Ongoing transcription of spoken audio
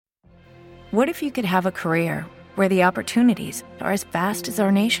What if you could have a career where the opportunities are as vast as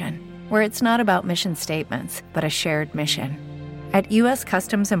our nation, where it's not about mission statements, but a shared mission? At U.S.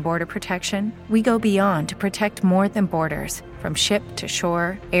 Customs and Border Protection, we go beyond to protect more than borders. From ship to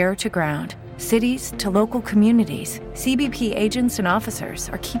shore, air to ground, cities to local communities, CBP agents and officers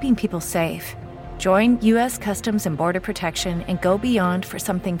are keeping people safe. Join U.S. Customs and Border Protection and go beyond for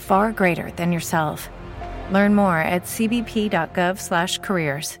something far greater than yourself. Learn more at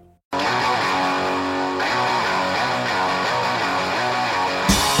cbp.gov/careers.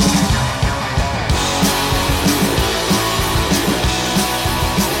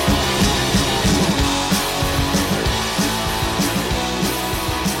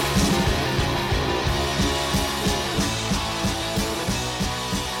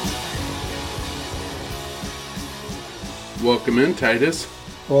 Welcome in, Titus.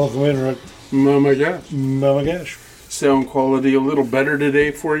 Welcome in, Rick. Oh my gosh. Oh my gosh. Sound quality a little better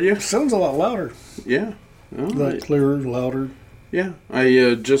today for you? Sounds a lot louder. Yeah. Clearer, louder. Yeah. I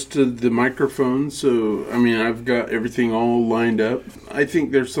adjusted the microphone, so, I've got everything all lined up. I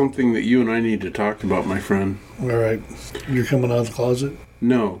think there's something that you and I need to talk about, my friend. All right. You're coming out of the closet?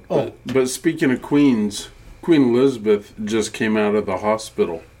 No. Oh. But speaking of queens, Queen Elizabeth just came out of the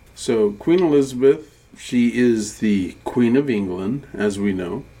hospital. So, Queen Elizabeth, she is the Queen of England, as we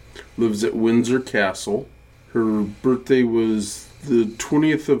know, lives at Windsor Castle. Her birthday was the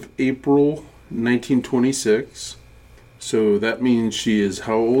 20th of April, 1926. So that means she is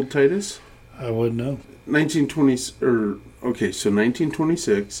how old, Titus? I wouldn't know.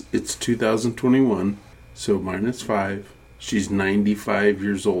 1926, it's 2021, so minus 5. She's 95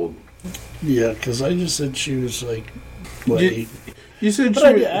 years old. Yeah, because I just said she was like, what, 8? You said but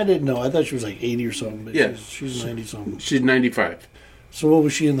I didn't know. I thought she was like 80 or something. But yeah. She's 90 something. She's 95. So what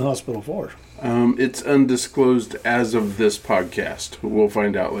was she in the hospital for? It's undisclosed as of this podcast. We'll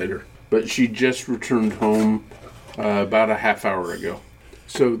find out later. But she just returned home about a half hour ago.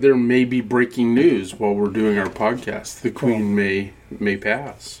 So there may be breaking news while we're doing our podcast. The Queen may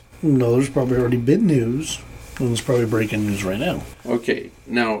pass. No, there's probably already been news. And there's probably breaking news right now. Okay,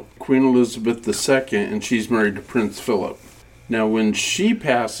 now Queen Elizabeth II, and she's married to Prince Philip. Now, when she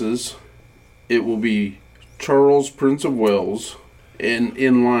passes, it will be Charles, Prince of Wales, and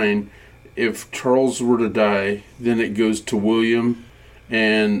in line, if Charles were to die, then it goes to William,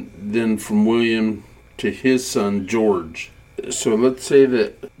 and then from William to his son, George. So let's say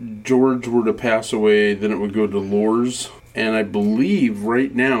that George were to pass away, then it would go to Lors, and I believe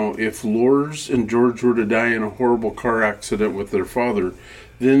right now, if Lors and George were to die in a horrible car accident with their father,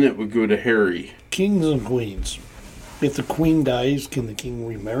 then it would go to Harry. Kings and queens. If the queen dies, can the king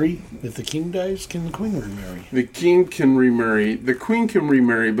remarry? If the king dies, can the queen remarry? The king can remarry. The queen can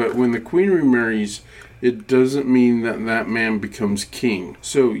remarry, but when the queen remarries, it doesn't mean that that man becomes king.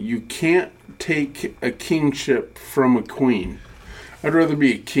 So you can't take a kingship from a queen. I'd rather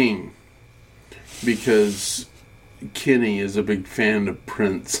be a king because Kenny is a big fan of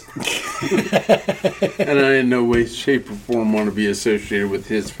Prince. And I in no way, shape, or form want to be associated with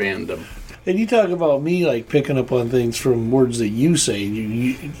his fandom. And you talk about me like picking up on things from words that you say.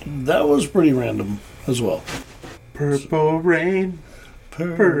 That was pretty random as well. Purple rain,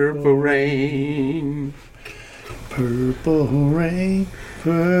 purple rain, purple rain,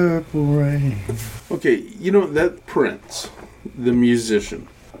 purple rain. Okay, you know that Prince, the musician,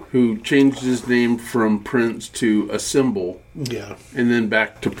 who changed his name from Prince to a symbol, yeah, and then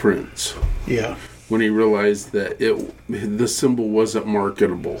back to Prince. Yeah. When he realized that the symbol wasn't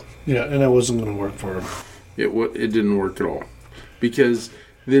marketable. Yeah, and that wasn't going to work for him. It didn't work at all. Because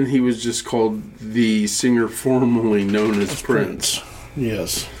then he was just called the singer formerly known as Prince.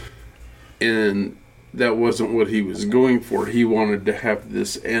 Yes. And that wasn't what he was going for. He wanted to have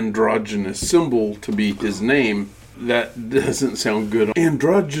this androgynous symbol to be his name. That doesn't sound good.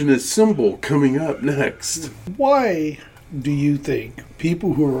 Androgynous symbol coming up next. Why do you think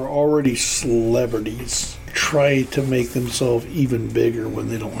people who are already celebrities try to make themselves even bigger when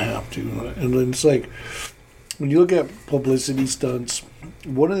they don't have to? And it's like, when you look at publicity stunts,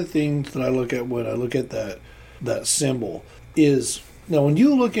 one of the things that I look at when I look at that symbol is, now when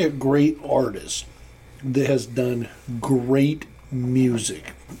you look at great artists that has done great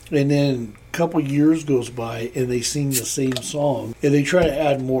music, and then a couple years goes by and they sing the same song and they try to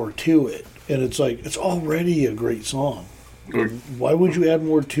add more to it, and it's like, it's already a great song. Why would you add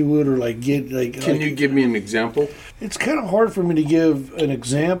more to it, or Can you give me an example? It's kind of hard for me to give an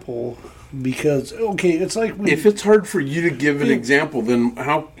example because it's like if it's hard for you to give an example, then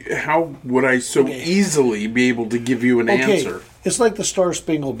how would I so easily be able to give you an answer? It's like the Star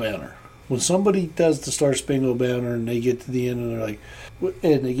Spangled Banner. When somebody does the Star Spangled Banner and they get to the end and they're like,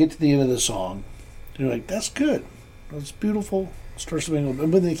 and they get to the end of the song, they're like, that's good. That's beautiful. Star Spangled Banner.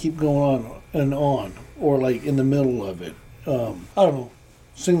 But they keep going on and on. Or like in the middle of it. I don't know.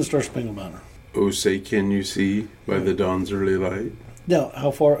 Sing the Star Spangled Banner. Oh, say can you see by the dawn's early light? Now,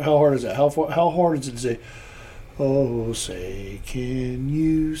 how hard is that? How hard is it to say, oh, say, can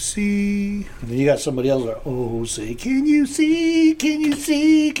you see? And then you got somebody else like, oh, say, can you see? Can you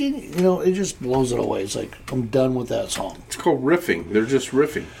see? Can you? You know, it just blows it away. It's like, I'm done with that song. It's called riffing. They're just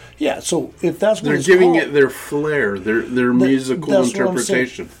riffing. Yeah, so if that's what they're it's giving called, it their flair, their musical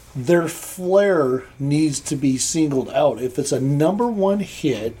interpretation. Their flair needs to be singled out. If it's a number one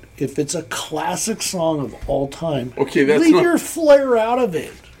hit, if it's a classic song of all time, okay, that's leave your flair out of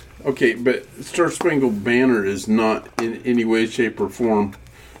it. Okay, but Star Spangled Banner is not in any way, shape, or form.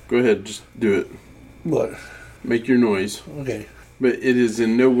 Go ahead, just do it. What? Make your noise. Okay. But it is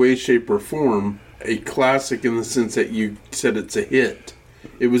in no way, shape, or form a classic in the sense that you said it's a hit.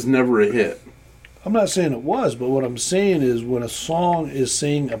 It was never a hit. I'm not saying it was, but what I'm saying is when a song is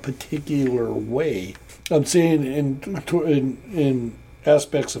saying a particular way, I'm saying in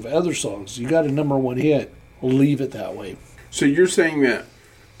aspects of other songs, you got a number one hit, leave it that way. So you're saying that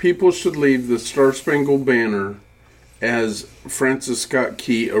people should leave the Star Spangled Banner as Francis Scott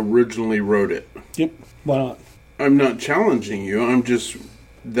Key originally wrote it? Yep. Why not? I'm not challenging you. I'm just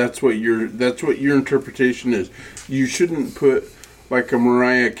that's what your interpretation is. You shouldn't put, like a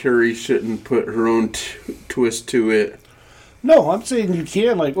Mariah Carey shouldn't put her own twist to it. No, I'm saying you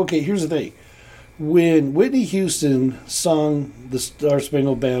can. Like, okay, here's the thing. When Whitney Houston sung the Star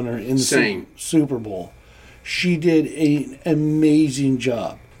Spangled Banner in the Super Bowl, she did an amazing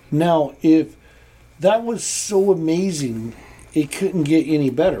job. Now, if that was so amazing, it couldn't get any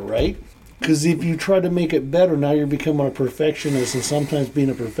better, right? Because if you try to make it better, now you're becoming a perfectionist, and sometimes being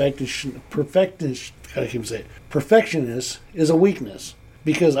a perfectionist is a weakness.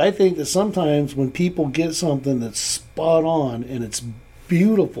 Because I think that sometimes when people get something that's spot on and it's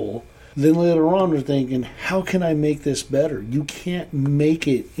beautiful, then later on they're thinking, how can I make this better? You can't make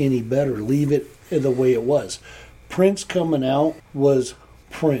it any better. Leave it the way it was. Prince coming out was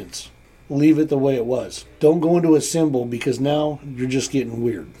Prince. Leave it the way it was. Don't go into a symbol because now you're just getting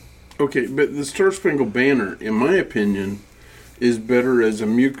weird. Okay, but the Star Spangled Banner, in my opinion, is better as a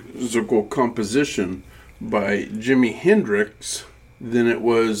musical composition by Jimi Hendrix than it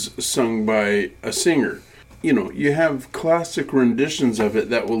was sung by a singer. You know, you have classic renditions of it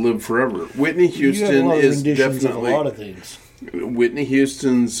that will live forever. Whitney Houston is definitely a lot of things. Whitney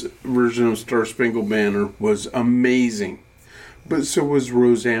Houston's version of Star Spangled Banner was amazing. But so was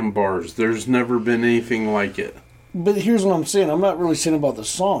Roseanne Barr's. There's never been anything like it. But here's what I'm saying. I'm not really saying about the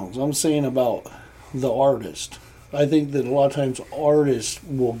songs. I'm saying about the artist. I think that a lot of times artists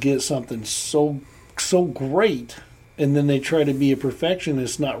will get something so great, and then they try to be a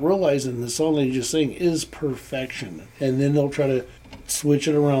perfectionist, not realizing the song they just sang is perfection. And then they'll try to switch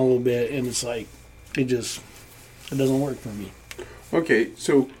it around a little bit, and it's like, it doesn't work for me. Okay,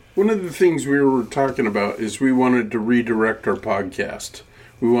 so one of the things we were talking about is we wanted to redirect our podcast.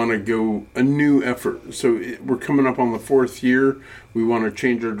 We want to go a new effort. So we're coming up on the 4th year. We want to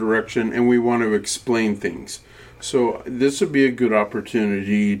change our direction, and we want to explain things. So this would be a good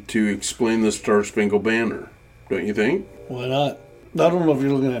opportunity to explain the Star Spangled Banner, don't you think? Why not? I don't know if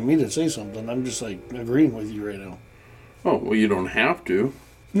you're looking at me to say something. I'm just like agreeing with you right now. Oh, well, you don't have to.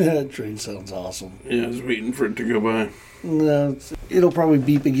 That train sounds awesome. Yeah, I was waiting for it to go by. No, it'll probably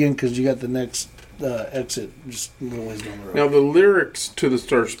beep again because you got the next exit just a little ways down the road. Now, the lyrics to the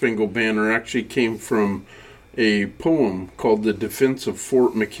Star Spangled Banner actually came from a poem called The Defense of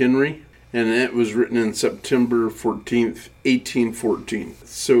Fort McHenry, and it was written in September 14th, 1814.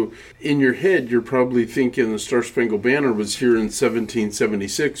 So, in your head, you're probably thinking the Star Spangled Banner was here in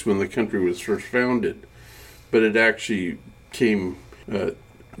 1776 when the country was first founded, but it actually came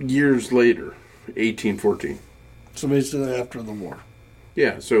years later, 1814. So basically after the war.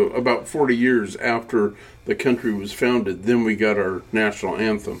 Yeah, so about 40 years after the country was founded, then we got our national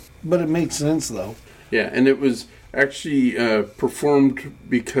anthem. But it makes sense, though. Yeah, and it was actually performed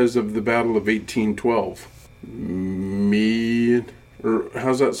because of the Battle of 1812.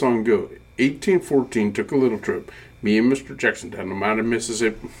 How's that song go? 1814, took a little trip. Me and Mr. Jackson down the mountain,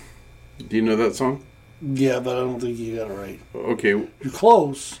 Mississippi. Do you know that song? Yeah, but I don't think you got it right. Okay. You're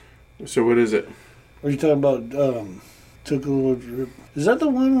close. So what is it? Are you talking about took a little trip? Is that the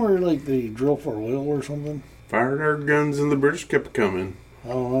one where like they drill for oil or something? Fired our guns and the British kept coming. I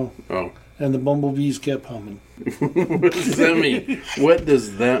don't know. Oh. And the bumblebees kept humming. What does that mean? What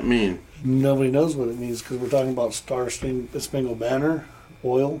does that mean? Nobody knows what it means because we're talking about Star Spangled Banner.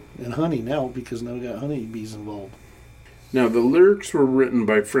 oil and honey now, because now we got honeybees involved. Now, the lyrics were written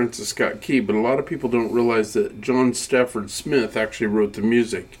by Francis Scott Key, but a lot of people don't realize that John Stafford Smith actually wrote the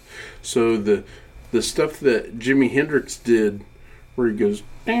music. So the stuff that Jimi Hendrix did, where he goes,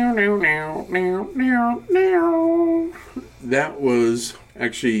 now, now, now, now, now, now, that was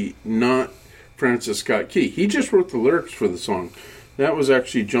actually not Francis Scott Key. He just wrote the lyrics for the song. That was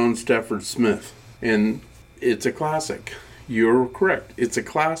actually John Stafford Smith. And it's a classic. You're correct. It's a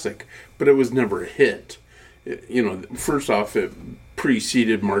classic, but it was never a hit. First off, it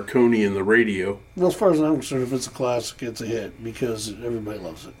preceded Marconi in the radio. Well, as far as I'm concerned, if it's a classic, it's a hit because everybody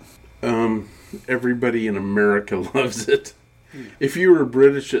loves it. Everybody in America loves it. If you were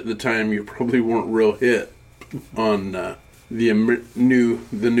British at the time, you probably weren't real hit on the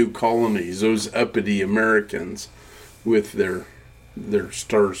new colonies, those uppity Americans with their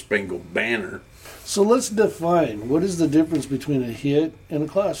Star-Spangled Banner. So let's define, what is the difference between a hit and a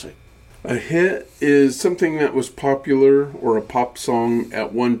classic? A hit is something that was popular, or a pop song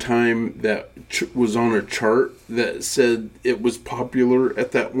at one time that was on a chart that said it was popular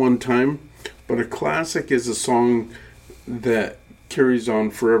at that one time. But a classic is a song that carries on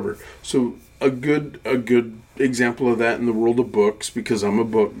forever. So a good example of that in the world of books, because I'm a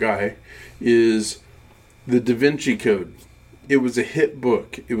book guy, is the Da Vinci Code. It was a hit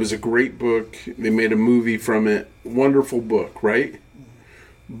book. It was a great book. They made a movie from it. Wonderful book, right?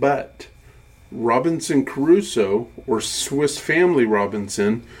 But Robinson Crusoe, or Swiss Family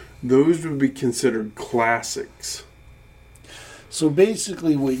Robinson, those would be considered classics. So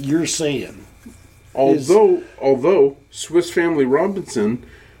basically what you're saying, although Swiss Family Robinson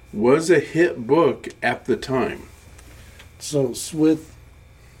was a hit book at the time. So with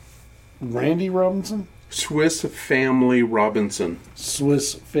Randy Robinson? Swiss Family Robinson.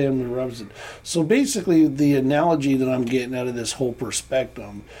 Swiss Family Robinson. So basically the analogy that I'm getting out of this whole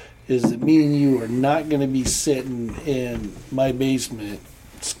perspective is that me and you are not going to be sitting in my basement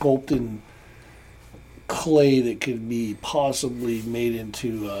sculpting clay that could be possibly made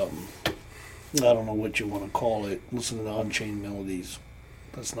into, I don't know what you want to call it, listening to Unchained Melodies.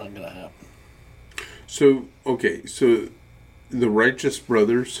 That's not going to happen. So the Righteous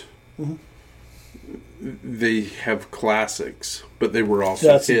Brothers, they have classics, but they were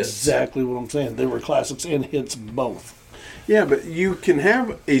also hits. That's exactly what I'm saying. They were classics and hits both. Yeah, but you can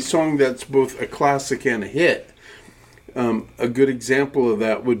have a song that's both a classic and a hit. A good example of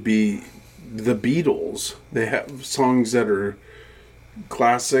that would be the Beatles. They have songs that are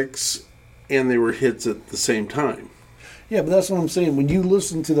classics and they were hits at the same time. Yeah, but that's what I'm saying. When you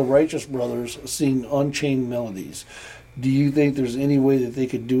listen to the Righteous Brothers sing Unchained Melodies, do you think there's any way that they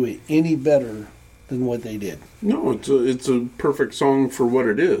could do it any better than what they did? No, it's a perfect song for what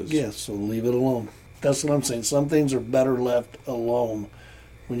it is. Yes, so leave it alone. That's what I'm saying. Some things are better left alone.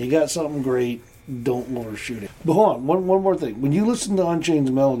 When you got something great, don't overshoot it. But hold on, one more thing. When you listen to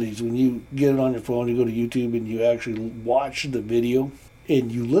Unchained Melodies, when you get it on your phone, you go to YouTube and you actually watch the video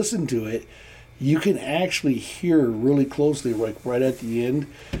and you listen to it, you can actually hear really closely, like right at the end,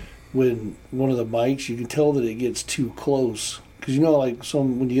 when one of the mics, you can tell that it gets too close. Because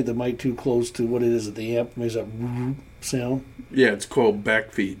when you get the mic too close to what it is at the amp, it makes that sound. Yeah, it's called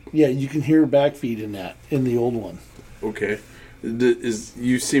backfeed. Yeah, you can hear backfeed in the old one. Okay.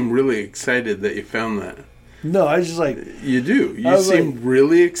 You seem really excited that you found that. No, I was just like... You do. You seem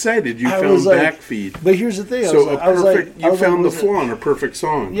really excited you found backfeed. But here's the thing. You found the flaw in a perfect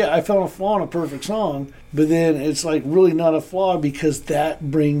song. Yeah, I found a flaw in a perfect song, but then it's like really not a flaw because that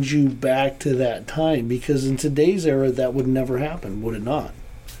brings you back to that time. Because in today's era, that would never happen, would it not?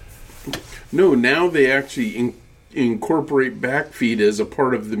 No, now they actually incorporate backfeed as a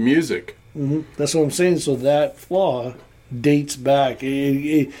part of the music. Mm-hmm. That's what I'm saying. So that flaw dates back.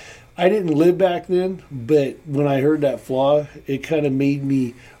 I didn't live back then, but when I heard that flaw, it kind of made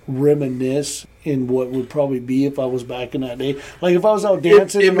me reminisce in what would probably be if I was back in that day. Like if I was out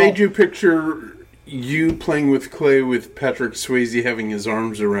dancing. It made you picture you playing with clay with Patrick Swayze having his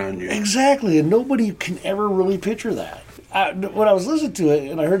arms around you. Exactly, and nobody can ever really picture that. When I was listening to it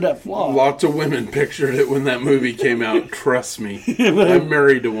and I heard that flaw. Lots of women pictured it when that movie came out. Trust me. I'm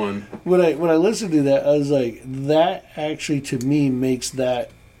married to one. When I listened to that, I was like, that actually to me makes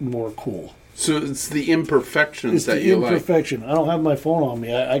that more cool. So it's the imperfections that you like. It's the imperfection. I don't have my phone on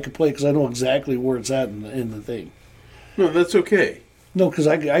me. I could play because I know exactly where it's at in the thing. No, that's okay. No, because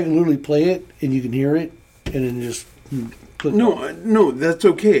I can literally play it and you can hear it and then just click. No, that's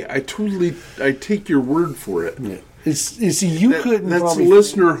okay. I take your word for it. Yeah. Couldn't. That's probably,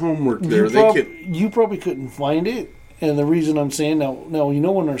 listener homework there. You probably couldn't find it, and the reason I'm saying now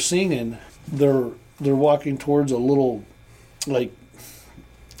when they're singing, they're walking towards a little, like,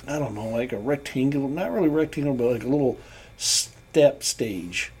 I don't know, like a rectangular, not really rectangular, but like a little step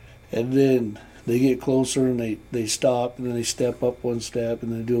stage. And then they get closer and they stop, and then they step up one step,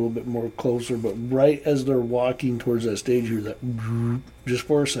 and then do a little bit more closer. But right as they're walking towards that stage, you hear that just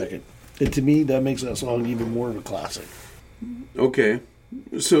for a second. And to me, that makes that song even more of a classic. Okay,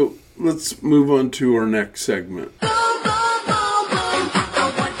 so let's move on to our next segment.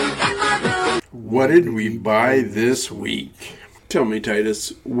 What did we buy this week? Tell me,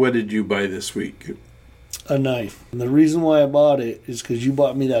 Titus, what did you buy this week? A knife. And the reason why I bought it is because you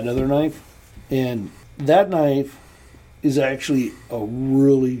bought me that other knife. And that knife is actually a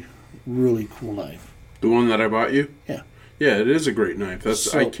really, really cool knife. The one that I bought you? Yeah. Yeah, it is a great knife.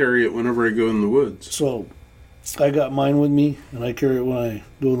 I carry it whenever I go in the woods. So I got mine with me, and I carry it when I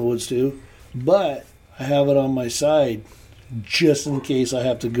go in the woods too. But I have it on my side just in case I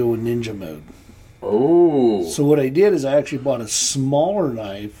have to go in ninja mode. Oh. So what I did is I actually bought a smaller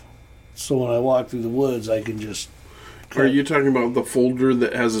knife, so when I walk through the woods, I can just... Are you talking about the folder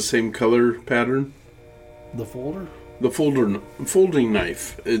that has the same color pattern? The folder? The folding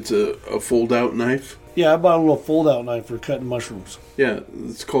knife. It's a fold-out knife. Yeah, I bought a little fold-out knife for cutting mushrooms. Yeah,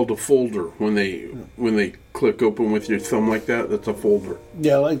 it's called a folder. When they click open with your thumb like that, that's a folder.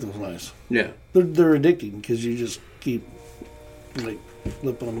 Yeah, I like those knives. Yeah. They're addicting because you just keep like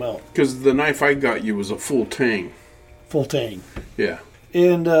flipping them out. Because the knife I got you was a full tang. Full tang. Yeah.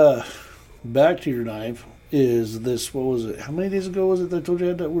 And back to your knife is this, what was it? How many days ago was it that I told you I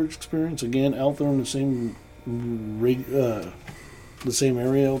had that weird experience? Again, out there in the same area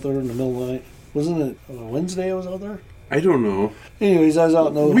out there in the middle of the night. Wasn't it Wednesday I was out there? I don't know. Anyways, I was out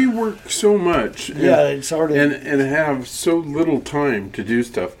in the... We work so much. Yeah, it's hard to... And have so little time to do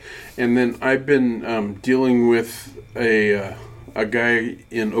stuff. And then I've been dealing with a guy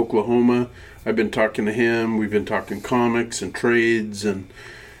in Oklahoma. I've been talking to him. We've been talking comics and trades. And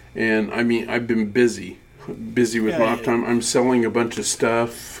I mean, I've been busy with my time. I'm selling a bunch of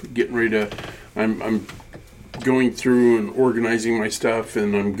stuff, getting ready to... I'm going through and organizing my stuff,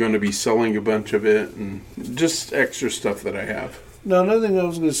 and I'm going to be selling a bunch of it, and just extra stuff that I have. Now, another thing I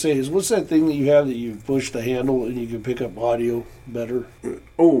was going to say is, what's that thing that you have that you push the handle and you can pick up audio better?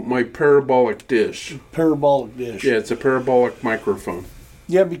 Oh, my parabolic dish. Parabolic dish. Yeah, it's a parabolic microphone.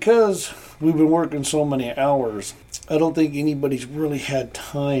 Yeah, because we've been working so many hours, I don't think anybody's really had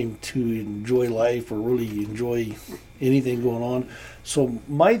time to enjoy life or really enjoy anything going on. So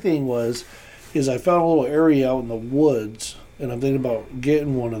my thing is I found a little area out in the woods, and I'm thinking about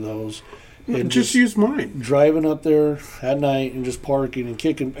getting one of those. And just use mine. Driving up there at night and just parking and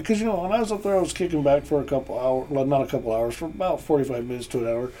kicking. Because, when I was up there, I was kicking back for a couple hours. Well, not a couple hours, for about 45 minutes to an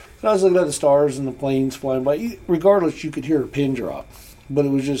hour. And I was looking at the stars and the planes flying by. Regardless, you could hear a pin drop. But it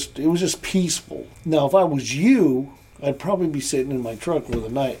was just peaceful. Now, if I was you, I'd probably be sitting in my truck with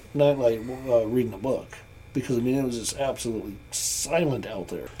a nightlight reading a book. Because, it was just absolutely silent out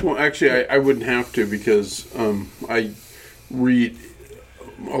there. Well, actually, I wouldn't have to, because I read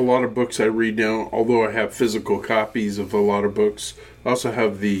a lot of books I read now, although I have physical copies of a lot of books. I also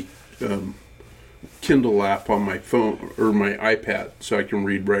have the Kindle app on my phone, or my iPad, so I can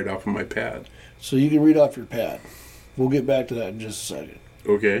read right off of my pad. So you can read off your pad. We'll get back to that in just a second.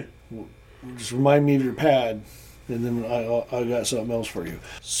 Okay. Just remind me of your pad, and then I got something else for you.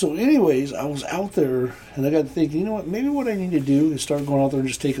 So anyways, I was out there, and I got to thinking, you know what, maybe what I need to do is start going out there and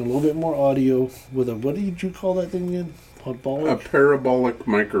just taking a little bit more audio with a, what did you call that thing again? A parabolic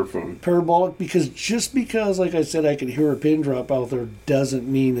microphone. Parabolic, because, like I said, I could hear a pin drop out there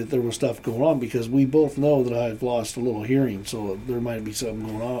doesn't mean that there was stuff going on, because we both know that I've lost a little hearing, so there might be something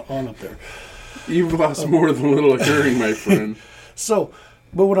going on up there. You've lost more than a little hearing, my friend. So,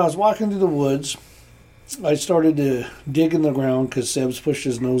 but when I was walking through the woods, I started to dig in the ground because Seb's pushed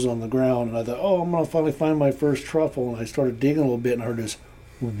his nose on the ground, and I thought, oh, I'm going to finally find my first truffle, and I started digging a little bit, and I heard this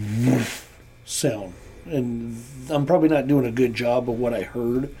sound. And I'm probably not doing a good job of what I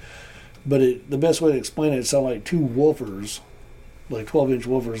heard, but the best way to explain it sounded like two woofers, like 12-inch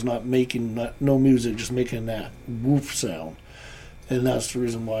woofers, no music, just making that woof sound. And that's the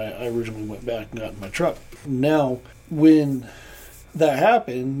reason why I originally went back and got in my truck. Now, when that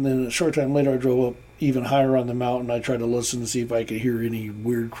happened, then a short time later I drove up even higher on the mountain. I tried to listen to see if I could hear any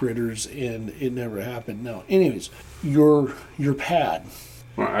weird critters, and it never happened. Now, anyways, your pad.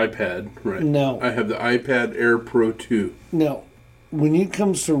 My iPad, right. Now, I have the iPad Air Pro 2. Now, when it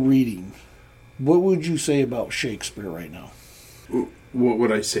comes to reading, what would you say about Shakespeare right now? What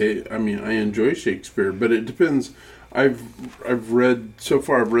would I say? I mean, I enjoy Shakespeare, but it depends. I've read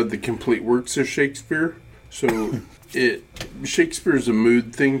the complete works of Shakespeare, so Shakespeare's a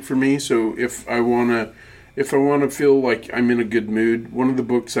mood thing for me. So if I want to if I want to feel like I'm in a good mood, one of the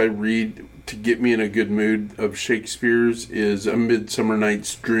books I read to get me in a good mood of Shakespeare's is A Midsummer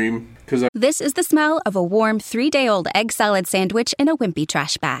Night's Dream. This is the smell of a warm 3-day-old egg salad sandwich in a wimpy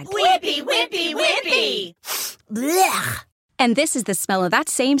trash bag. Wimpy, wimpy, wimpy! Blech. And this is the smell of that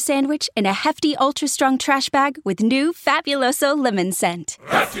same sandwich in a hefty, ultra-strong trash bag with new Fabuloso lemon scent.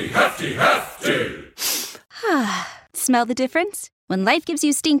 Hefty, hefty, hefty! Smell the difference? When life gives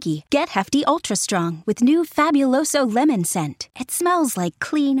you stinky, get Hefty Ultra Strong with new Fabuloso lemon scent. It smells like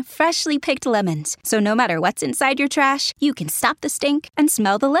clean, freshly picked lemons. So no matter what's inside your trash, you can stop the stink and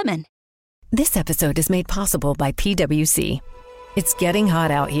smell the lemon. This episode is made possible by PwC. It's getting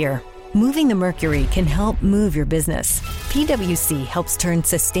hot out here. Moving the mercury can help move your business. PwC helps turn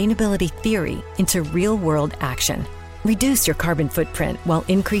sustainability theory into real-world action. Reduce your carbon footprint while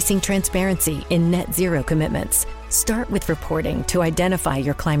increasing transparency in net zero commitments. Start with reporting to identify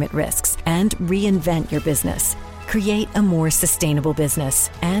your climate risks and reinvent your business. Create a more sustainable business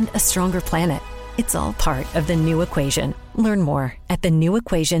and a stronger planet. It's all part of The New Equation. Learn more at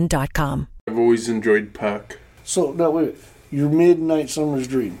thenewequation.com. I've always enjoyed Puck. So, now wait. Your Midnight Summer's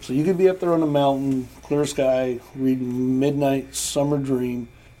Dream. So you could be up there on a mountain, clear sky, reading Midnight Summer Dream,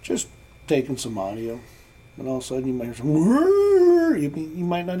 just taking some audio. And all of a sudden you might hear some, you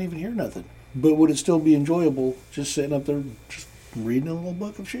might not even hear nothing. But would it still be enjoyable just sitting up there, just reading a little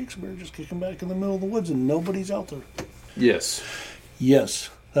book of Shakespeare, just kicking back in the middle of the woods and nobody's out there? Yes. Yes,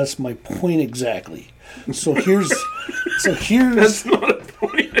 that's my point exactly. So here's That's not a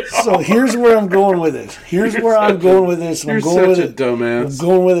point at all. so here's where I'm going with this. Here's where I'm going with this. You're I'm going such with a it. dumbass. I'm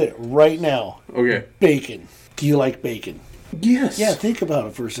going with it right now. Okay. Bacon. Do you like bacon? Yes. Yeah, think about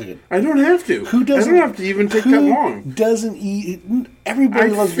it for a second. I don't have to. Who doesn't? I don't have to even take that long. Doesn't eat?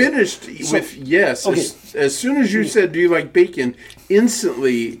 Everybody I loves finished bacon. with yes. Okay. As soon as you said, "Do you like bacon?"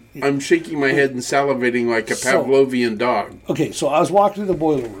 instantly, I'm shaking my head and salivating like a Pavlovian dog. Okay, so I was walking to the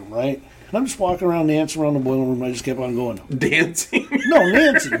boiler room, right? And I'm just walking around, dancing around the boiler room. And I just kept on going. Dancing? No,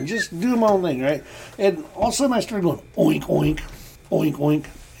 dancing. Just doing my own thing, right? And all of a sudden I started going, oink, oink, oink, oink.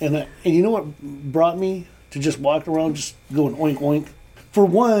 And you know what brought me to just walk around just going oink, oink? For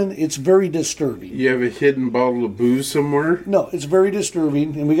one, it's very disturbing. You have a hidden bottle of booze somewhere? No, it's very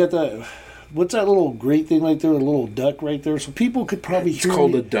disturbing. And we got that, what's that little grate thing right there, a little duct right there? So people could probably hear It's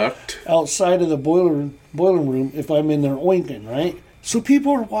called me a duct. outside of the boiler room if I'm in there oinking, right? So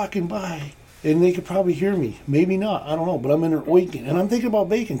people are walking by and they could probably hear me. Maybe not, I don't know, but I'm in there oinking. And I'm thinking about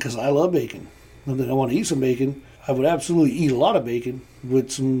bacon because I love bacon. Not that I want to eat some bacon. I would absolutely eat a lot of bacon with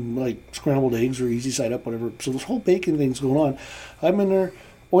some like scrambled eggs or easy side up, whatever. So this whole bacon thing's going on. I'm in there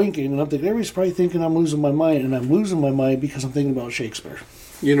oinking and I'm thinking, everybody's probably thinking I'm losing my mind. And I'm losing my mind because I'm thinking about Shakespeare.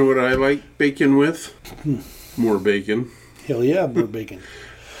 You know what I like bacon with? More bacon. Hell yeah, more bacon.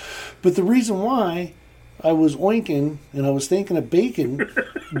 But the reason why I was oinking and I was thinking of bacon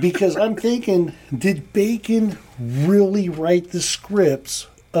because I'm thinking, did Bacon really write the scripts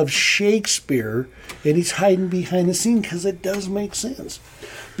of Shakespeare and he's hiding behind the scene? Because it does make sense.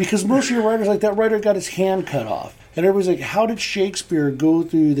 Because most of your writers, like that writer got his hand cut off. And everybody's like, how did Shakespeare go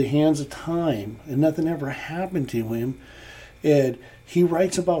through the hands of time and nothing ever happened to him? And he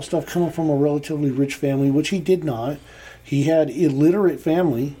writes about stuff coming from a relatively rich family, which he did not. He had illiterate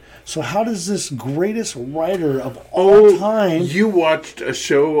family. So how does this greatest writer of all time... You watched a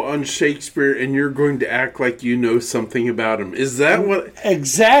show on Shakespeare and you're going to act like you know something about him. Is that what...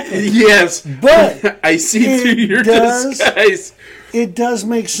 Exactly. Yes. But I see through your disguise. It does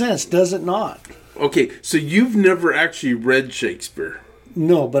make sense, does it not? Okay, so you've never actually read Shakespeare.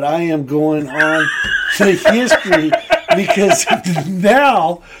 No, but I am going on to history because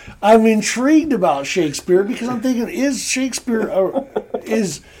now I'm intrigued about Shakespeare because I'm thinking, is Shakespeare...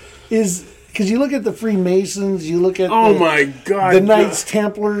 is because you look at the Freemasons, you look at the Knights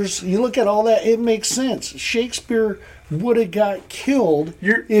Templars, you look at all that, it makes sense. Shakespeare would have got killed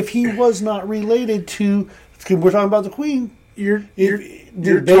if he was not related to, we're talking about the Queen. You're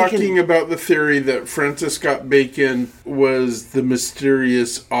talking about the theory that Francis Scott Bacon was the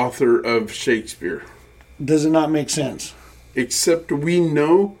mysterious author of Shakespeare. Does it not make sense? Except we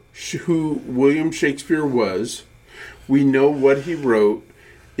know who William Shakespeare was. We know what he wrote.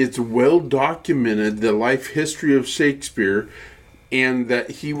 It's well documented, the life history of Shakespeare, and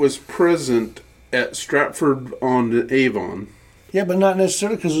that he was present at Stratford-on-Avon. Yeah, but not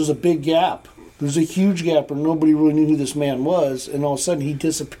necessarily because there's a big gap. There's a huge gap where nobody really knew who this man was, and all of a sudden he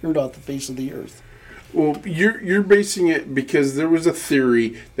disappeared off the face of the earth. Well, you're basing it because there was a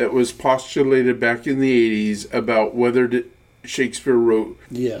theory that was postulated back in the 80s about whether Shakespeare wrote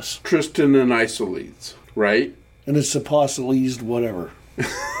Tristan and Isolde, right? And it's supposedly whatever.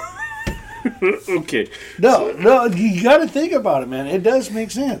 Okay. No, you got to think about it, man. It does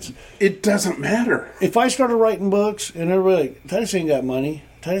make sense. It doesn't matter. If I started writing books and everybody like, Titus ain't got money,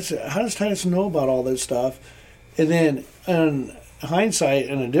 Titus, how does Titus know about all this stuff? And then, in hindsight,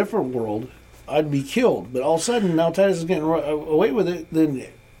 in a different world, I'd be killed. But all of a sudden, now Titus is getting away with it. Then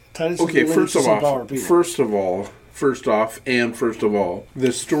Titus Okay, is first of all, people. first off,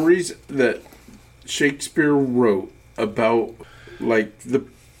 the stories that Shakespeare wrote about, like the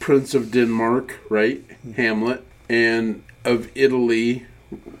Prince of Denmark, right, Hamlet, and of Italy,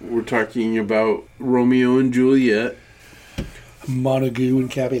 we're talking about Romeo and Juliet, Montague and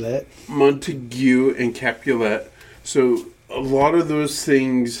Capulet. So a lot of those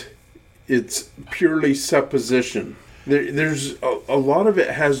things, it's purely supposition. There's a lot of it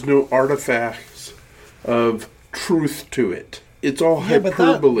has no artifacts of truth to it. It's all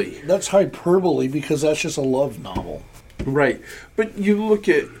hyperbole. But that's hyperbole because that's just a love novel. Right. But you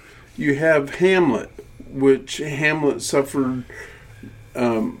have Hamlet, which Hamlet suffered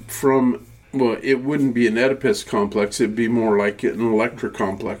from, well, it wouldn't be an Oedipus complex. It'd be more like an Electra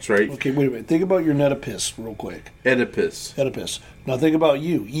complex, right? Okay, wait a minute. Think about your Oedipus real quick. Oedipus. Now think about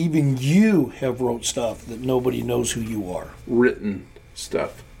you. Even you have wrote stuff that nobody knows who you are. Written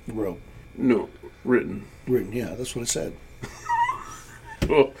stuff. Wrote. No, written. Written, yeah, that's what I said.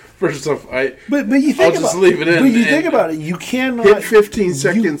 Well, first off, but you think I'll just leave it in. But you think about it, you cannot hit 15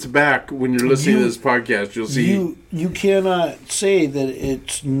 seconds back when you're listening to this podcast. You'll see you cannot say that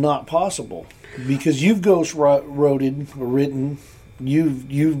it's not possible because you've written.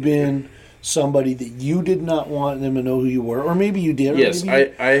 You've been somebody that you did not want them to know who you were, or maybe you did. Yes,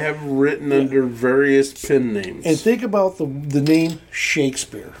 I have written under various pen names. And think about the name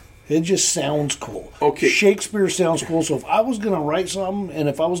Shakespeare. It just sounds cool. Okay. Shakespeare sounds cool. So if I was going to write something, and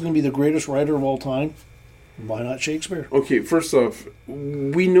if I was going to be the greatest writer of all time, why not Shakespeare? Okay, first off,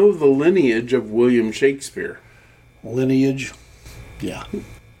 we know the lineage of William Shakespeare. Lineage? Yeah.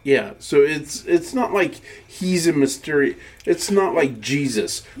 Yeah, so it's not like he's a mystery. It's not like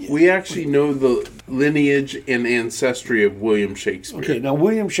Jesus. We actually know the lineage and ancestry of William Shakespeare. Okay, now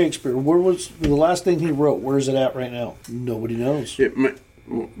William Shakespeare, where was the last thing he wrote? Where is it at right now? Nobody knows.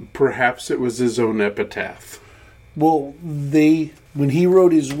 Perhaps it was his own epitaph. Well, when he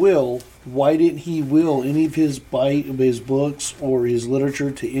wrote his will, why didn't he will any of his books or his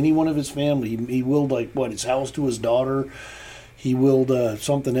literature to any one of his family? He willed his house to his daughter. He willed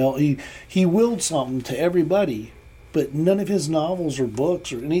something else. He willed something to everybody, but none of his novels or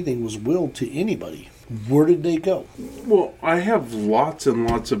books or anything was willed to anybody. Where did they go? Well, I have lots and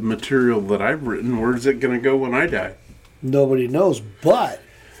lots of material that I've written. Where's it going to go when I die? Nobody knows. But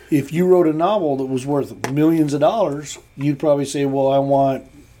if you wrote a novel that was worth millions of dollars, you'd probably say, well, I want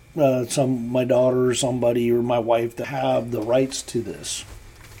my daughter or somebody or my wife to have the rights to this.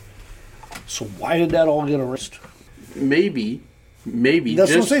 So why did that all get erased? Maybe. That's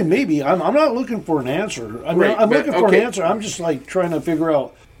what I'm saying. Maybe. I'm not looking for an answer. I'm looking for an answer. I'm just trying to figure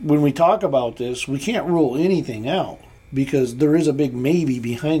out, when we talk about this, we can't rule anything out because there is a big maybe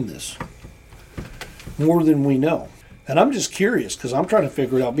behind this. More than we know. And I'm just curious because I'm trying to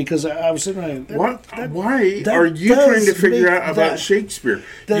figure it out because I was sitting there. Why are you trying to figure out about Shakespeare?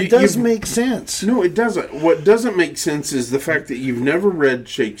 That does make sense. No, it doesn't. What doesn't make sense is the fact that you've never read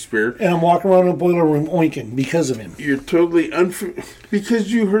Shakespeare. And I'm walking around in a boiler room oinking because of him. You're totally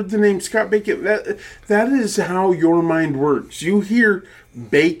because you heard the name Scott Bacon. That is how your mind works. You hear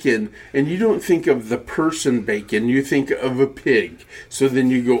bacon and you don't think of the person bacon, you think of a pig. So then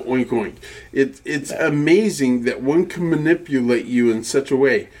you go oink oink. It's amazing that one can manipulate you in such a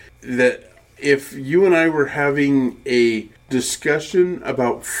way that if you and I were having a discussion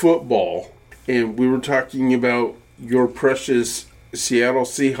about football and we were talking about your precious Seattle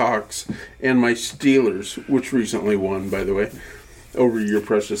Seahawks and my Steelers, which recently won, by the way, over your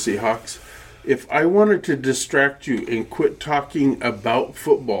precious Seahawks. If I wanted to distract you and quit talking about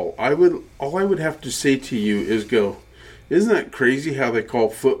football, all I would have to say to you is go, isn't that crazy how they call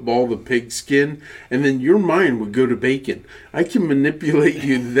football the pigskin? And then your mind would go to bacon. I can manipulate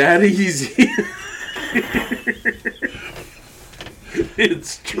you that easy.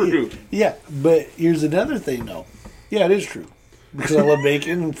 It's true. Yeah, but here's another thing, though. Yeah, it is true. Because I love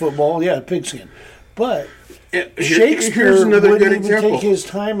bacon and football. Yeah, pigskin. But Shakespeare wouldn't even take his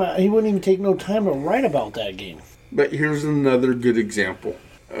time. He wouldn't even take no time to write about that game. But here's another good example.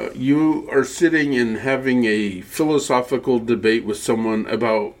 You are sitting and having a philosophical debate with someone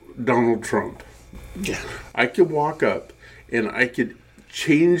about Donald Trump. Yeah. I could walk up and I could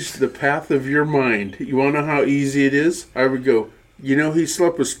change the path of your mind. You want to know how easy it is? I would go, you know, he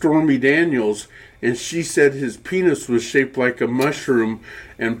slept with Stormy Daniels, and she said his penis was shaped like a mushroom,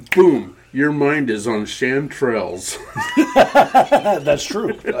 and boom, your mind is on chanterelles. That's true.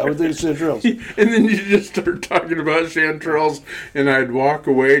 I would think chanterelles. And then you just start talking about chanterelles, and I'd walk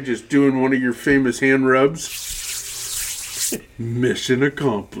away just doing one of your famous hand rubs. Mission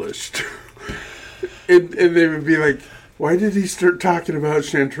accomplished. And they would be like, why did he start talking about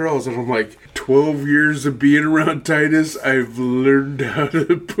chanterelles? And I'm like, 12 years of being around Titus, I've learned how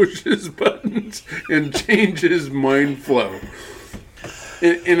to push his buttons and change his mind flow.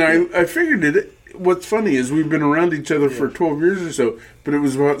 And I figured it. What's funny is we've been around each other for 12 years or so, but it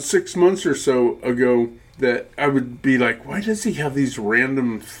was about 6 months or so ago that I would be like, why does he have these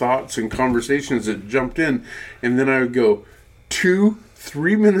random thoughts and conversations that jumped in? And then I would go,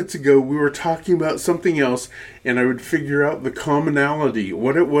 2-3 minutes ago, we were talking about something else, and I would figure out the commonality,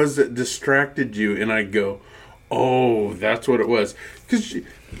 what it was that distracted you, and I'd go, oh, that's what it was. Because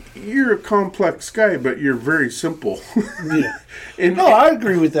you're a complex guy, but you're very simple. Yeah. No, I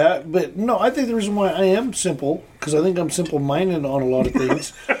agree with that, but no, I think the reason why I am simple, because I think I'm simple-minded on a lot of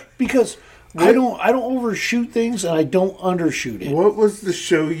things, because I don't overshoot things, and I don't undershoot it. What was the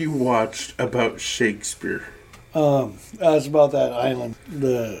show you watched about Shakespeare? It's about that island,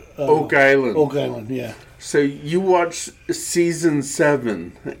 the Oak Island. Oak Island, yeah. So you watched season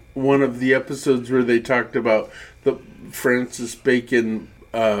 7, one of the episodes where they talked about the Francis Bacon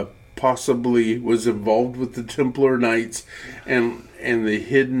possibly was involved with the Templar Knights, and the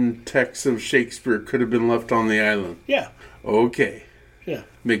hidden texts of Shakespeare could have been left on the island. Yeah. Okay. Yeah.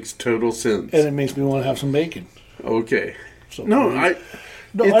 Makes total sense. And it makes me want to have some bacon. Okay. So,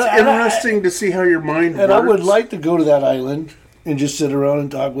 It's interesting to see how your mind works. And I would like to go to that island and just sit around and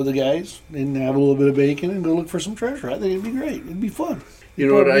talk with the guys and have a little bit of bacon and go look for some treasure. I think it'd be great. It'd be fun. You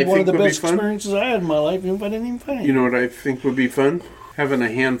know what I think would be fun? One of the best experiences I had in my life, even if I didn't even find it. You know what I think would be fun? Having a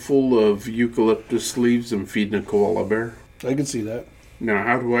handful of eucalyptus leaves and feeding a koala bear. I can see that. Now,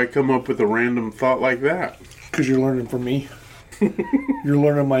 how do I come up with a random thought like that? Because you're learning from me. You're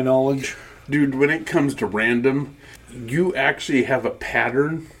learning my knowledge. Dude, when it comes to random, you actually have a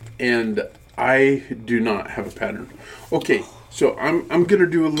pattern, and I do not have a pattern. Okay, so I'm going to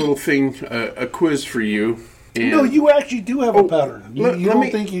do a little thing, a quiz for you. And no, you actually do have a pattern. You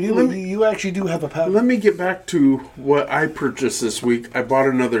don't think you do, but you actually do have a pattern. Let me get back to what I purchased this week. I bought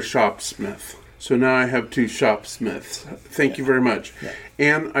another Shopsmith. So now I have 2 Shopsmiths. Thank you very much. Yeah.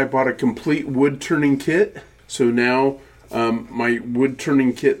 And I bought a complete wood turning kit. So now my wood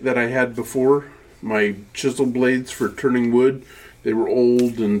turning kit that I had before, my chisel blades for turning wood, they were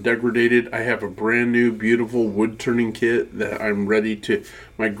old and degraded. I have a brand new, beautiful wood turning kit that I'm ready to...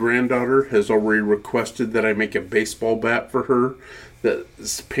 My granddaughter has already requested that I make a baseball bat for her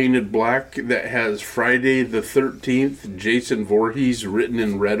that's painted black that has Friday the 13th, Jason Voorhees written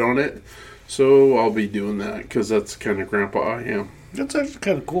in red on it. So I'll be doing that because that's the kind of grandpa I am. That's actually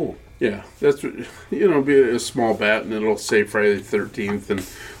kind of cool. Yeah, that's, be a small bat, and it'll say Friday the 13th, and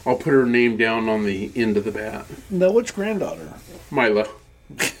I'll put her name down on the end of the bat. Now, which granddaughter? Mila.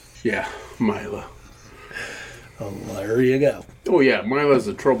 Yeah, Mila. Oh, there you go. Oh, yeah, Mila's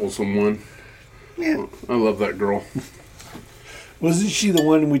a troublesome one. Yeah. I love that girl. Wasn't she the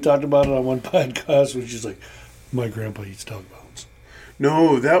one we talked about it on one podcast where she's like, my grandpa eats dog bones?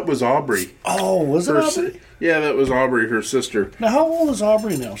 No, that was Aubrey. Oh, was it Aubrey? Yeah, that was Aubrey, her sister. Now, how old is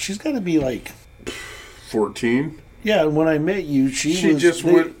Aubrey now? She's got to be like... 14. Yeah, when I met you, she was... just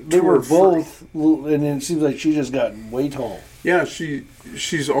went They to were her both, and it seems like she just got way tall. Yeah,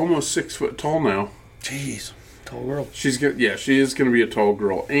 she's almost 6 foot tall now. Jeez, tall girl. She is going to be a tall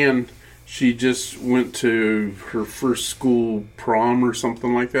girl. And she just went to her first school prom or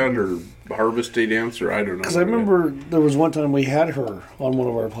something like that, or Harvest Day dance, or I don't know. Because I remember there was one time we had her on one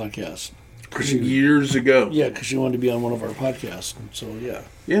of our podcasts. Years ago. Yeah, because she wanted to be on one of our podcasts. So, yeah.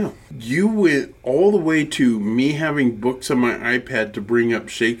 Yeah. You went all the way to me having books on my iPad to bring up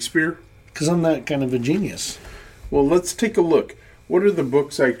Shakespeare? Because I'm that kind of a genius. Well, let's take a look. What are the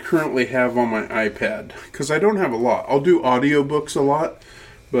books I currently have on my iPad? Because I don't have a lot. I'll do audiobooks a lot,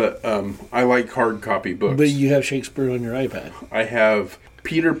 but I like hard copy books. But you have Shakespeare on your iPad. I have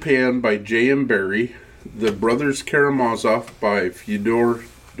Peter Pan by J.M. Barrie, The Brothers Karamazov by Fyodor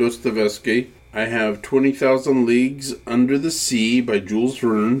Dostoevsky. I have 20,000 Leagues Under the Sea by Jules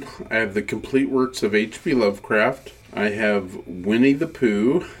Verne. I have the complete works of H.P. Lovecraft. I have Winnie the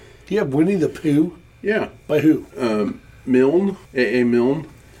Pooh. Do you have Winnie the Pooh? Yeah. By who? Milne. A.A. Milne.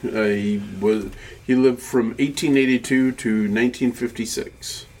 He lived from 1882 to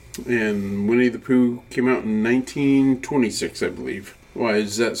 1956. And Winnie the Pooh came out in 1926, I believe. Why,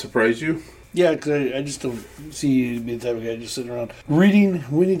 does that surprise you? Yeah, because I just don't see you being the type of guy just sitting around reading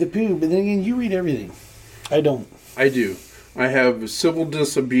Winnie the Pooh, but then again, you read everything. I don't. I do. I have Civil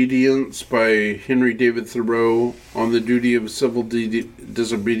Disobedience by Henry David Thoreau, On the Duty of Civil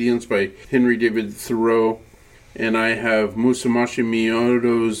Disobedience by Henry David Thoreau, and I have Musashi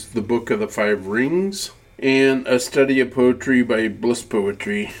Miyamoto's The Book of the Five Rings, and A Study of Poetry by Bliss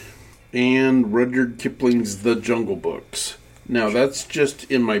Poetry, and Rudyard Kipling's The Jungle Books. Now, that's just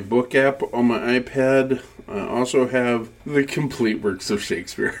in my book app on my iPad. I also have the complete works of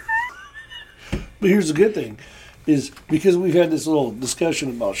Shakespeare. But here's the good thing, is because we've had this little discussion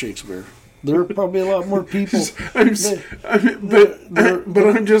about Shakespeare, there are probably a lot more people. But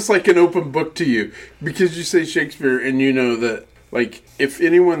I'm just like an open book to you, because you say Shakespeare and you know that, like, if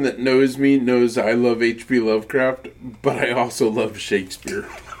anyone that knows me knows I love H.P. Lovecraft, but I also love Shakespeare.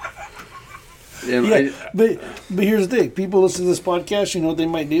 And yeah, but here's the thing. People listen to this podcast, you know what they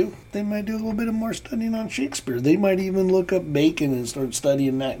might do? They might do a little bit of more studying on Shakespeare. They might even look up Bacon and start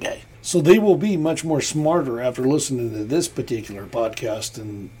studying that guy. So they will be much more smarter after listening to this particular podcast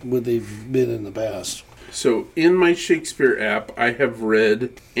than what they've been in the past. So in my Shakespeare app, I have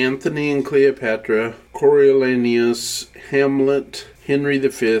read Antony and Cleopatra, Coriolanus, Hamlet, Henry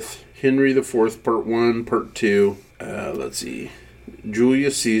V, Henry IV, Part 1, Part 2. Let's see.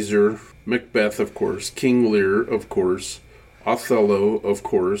 Julius Caesar, Macbeth, of course, King Lear, of course, Othello, of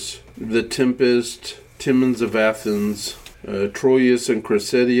course, The Tempest, Timons of Athens, Troilus and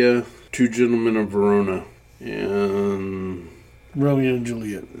Cressida, Two Gentlemen of Verona, and Romeo and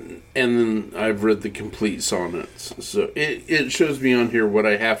Juliet. And then I've read the complete sonnets. So it shows me on here what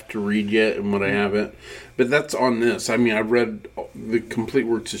I have to read yet and what I haven't. But that's on this. I mean, I've read the complete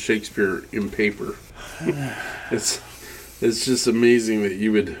works of Shakespeare in paper. It's just amazing that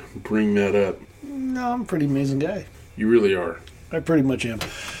you would bring that up. No, I'm a pretty amazing guy. You really are. I pretty much am.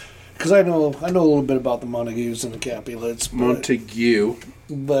 Because I know a little bit about the Montagues and the Capulets. Montague.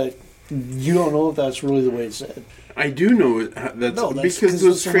 But you don't know if that's really the way it's said. I do know that's because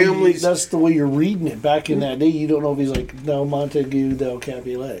those families... That's the way you're reading it. Back in that day, you don't know if he's like, thou Montague, thou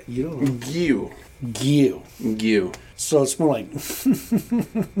Capulet. You don't know. Gew. So it's more like...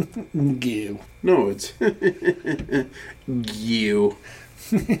 Gew. No, it's... Gew.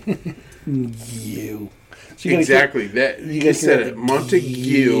 Gew. So exactly. You said it.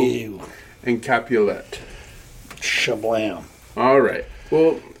 Montague and Capulet. Shablam. All right.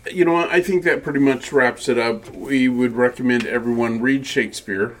 Well, you know what? I think that pretty much wraps it up. We would recommend everyone read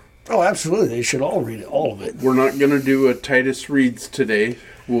Shakespeare. Oh, absolutely. They should all read it, all of it. We're not going to do a Titus Reads today.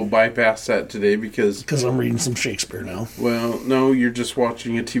 We'll bypass that today because... Because I'm reading some Shakespeare now. Well, no, you're just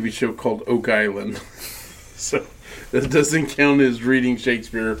watching a TV show called Oak Island. So... that doesn't count as reading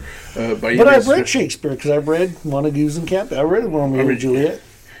Shakespeare But I've read Shakespeare because I've read Montagues and Cap. I read Romeo and Juliet.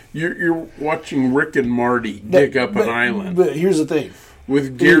 You're watching Rick and Marty dig up an island. But here's the thing.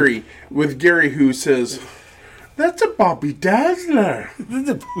 With Gary who says, that's a Bobby Dazzler.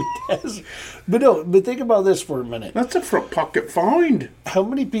 But think about this for a minute. That's a front pocket find. How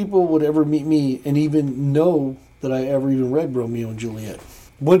many people would ever meet me and even know that I ever even read Romeo and Juliet?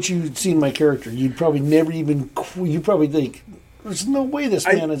 Once you'd seen my character, you'd probably you'd probably think, there's no way this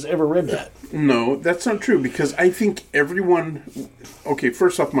man has ever read that. No, that's not true, because I think everyone... Okay,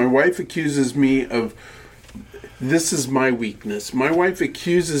 first off, my wife accuses me of... This is my weakness. My wife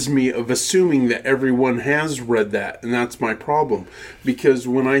accuses me of assuming that everyone has read that, and that's my problem. Because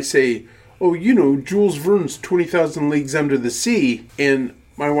when I say, oh, you know, Jules Verne's 20,000 Leagues Under the Sea, and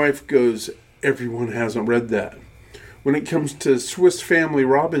my wife goes, everyone hasn't read that. When it comes to Swiss Family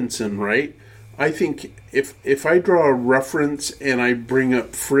Robinson, right? I think if I draw a reference and I bring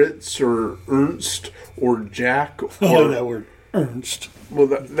up Fritz or Ernst or Jack... I like that word, Ernst. Well,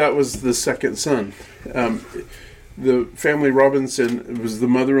 that was the second son. The family Robinson was the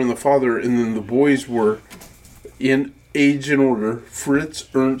mother and the father, and then the boys were in age and order: Fritz,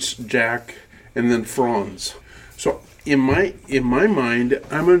 Ernst, Jack, and then Franz. So in my mind,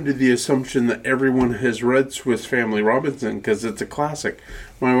 I'm under the assumption that everyone has read Swiss Family Robinson because it's a classic.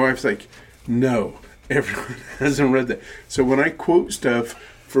 My wife's like, no, everyone hasn't read that. So when I quote stuff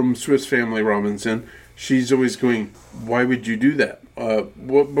from Swiss Family Robinson, she's always going, why would you do that?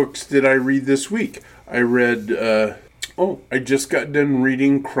 What books did I read this week? I read, I just got done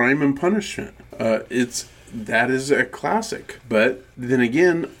reading Crime and Punishment. That is a classic. But then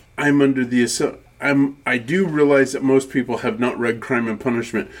again, I'm under the I do realize that most people have not read Crime and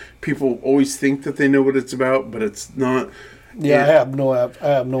Punishment. People always think that they know what it's about, but it's not. Yeah, I have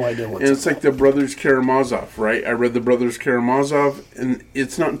no idea what it's like the Brothers Karamazov, right? I read the Brothers Karamazov, and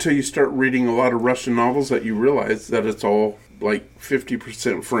it's not until you start reading a lot of Russian novels that you realize that it's all like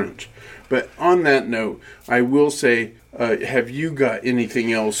 50% French. But on that note, I will say, have you got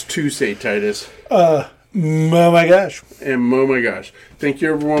anything else to say, Titus? Oh my gosh. And oh my gosh. Thank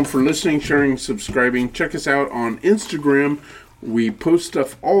you everyone for listening, sharing, subscribing. Check us out on Instagram. We post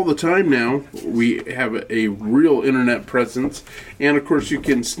stuff all the time now. We have a real internet presence. And of course, you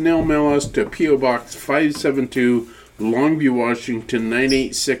can snail mail us to P.O. Box 572, Longview, Washington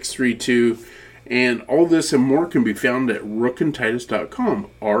 98632. And all this and more can be found at rookandtitus.com.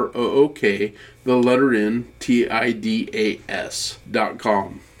 ROOK, the letter N, TIDAS.com.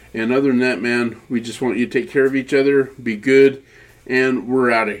 And other than that, man, we just want you to take care of each other, be good, and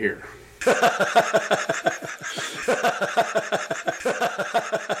we're out of here.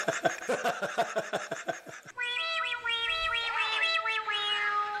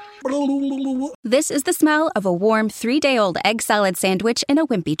 This is the smell of a warm 3-day-old egg salad sandwich in a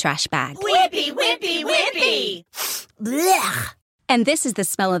Wimpy trash bag. Wimpy, wimpy, wimpy! Blech. And this is the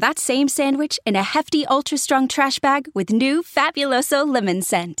smell of that same sandwich in a hefty, ultra-strong trash bag with new Fabuloso lemon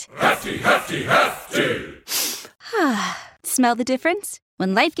scent. Hefty, hefty, hefty! Smell the difference?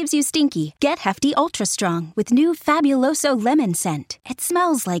 When life gives you stinky, get Hefty Ultra Strong with new Fabuloso lemon scent. It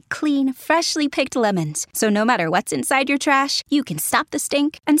smells like clean, freshly picked lemons. So no matter what's inside your trash, you can stop the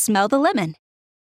stink and smell the lemon.